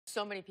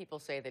So many people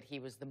say that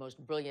he was the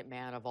most brilliant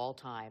man of all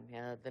time.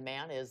 The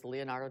man is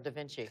Leonardo da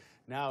Vinci.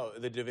 Now,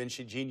 the Da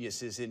Vinci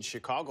genius is in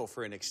Chicago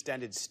for an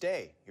extended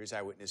stay. Here's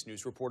Eyewitness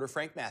News reporter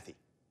Frank Matthey.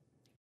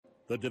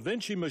 The Da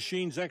Vinci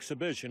Machines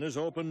Exhibition is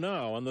open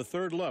now on the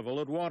third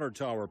level at Water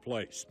Tower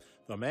Place.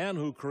 The man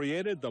who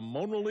created the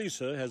Mona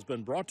Lisa has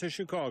been brought to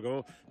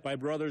Chicago by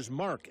brothers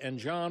Mark and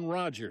John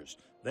Rodgers.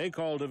 They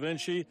call Da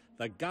Vinci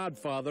the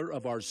godfather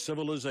of our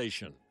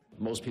civilization.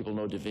 Most people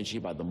know Da Vinci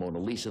by the Mona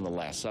Lisa and the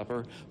Last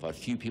Supper, but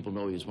few people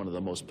know he was one of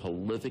the most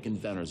prolific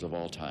inventors of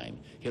all time.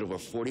 He had over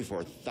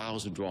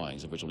 44,000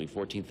 drawings, of which only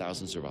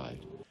 14,000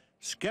 survived.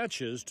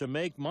 Sketches to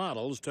make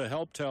models to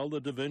help tell the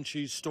Da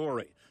Vinci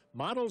story.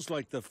 Models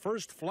like the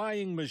first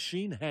flying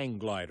machine hang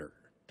glider.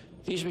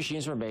 These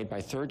machines were made by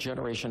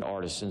third-generation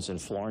artisans in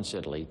Florence,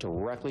 Italy,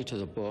 directly to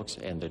the books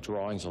and the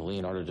drawings of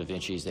Leonardo da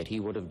Vinci's that he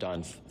would have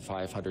done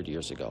 500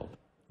 years ago.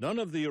 None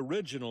of the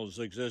originals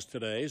exist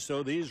today,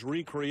 so these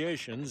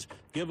recreations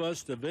give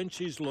us Da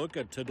Vinci's look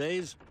at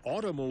today's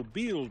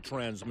automobile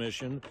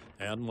transmission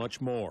and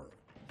much more.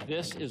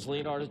 This is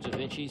Leonardo da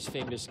Vinci's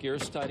famous gear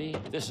study.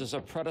 This is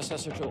a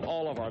predecessor to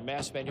all of our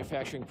mass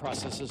manufacturing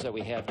processes that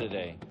we have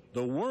today.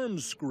 The worm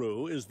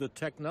screw is the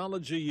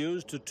technology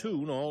used to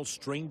tune all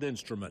stringed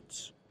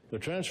instruments. The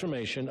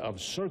transformation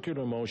of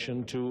circular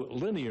motion to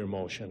linear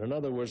motion, in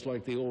other words,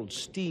 like the old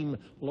steam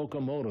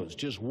locomotives,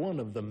 just one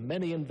of the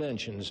many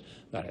inventions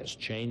that has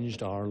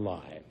changed our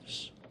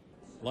lives.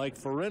 Like,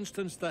 for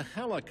instance, the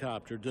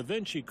helicopter. Da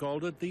Vinci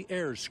called it the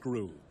air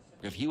screw.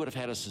 If he would have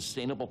had a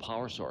sustainable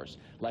power source,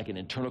 like an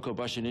internal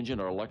combustion engine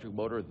or electric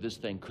motor, this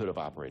thing could have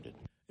operated.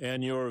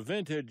 And your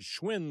vintage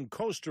Schwinn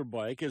coaster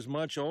bike is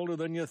much older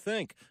than you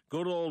think.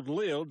 Good old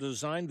Leo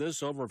designed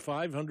this over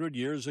 500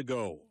 years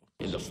ago.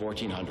 In the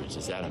 1400s,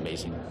 is that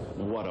amazing?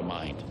 What a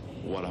mind,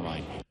 what a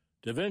mind.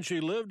 Da Vinci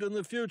lived in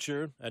the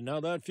future, and now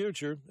that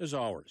future is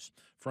ours.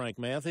 Frank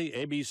Matthey,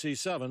 ABC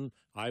 7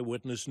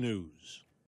 Eyewitness News.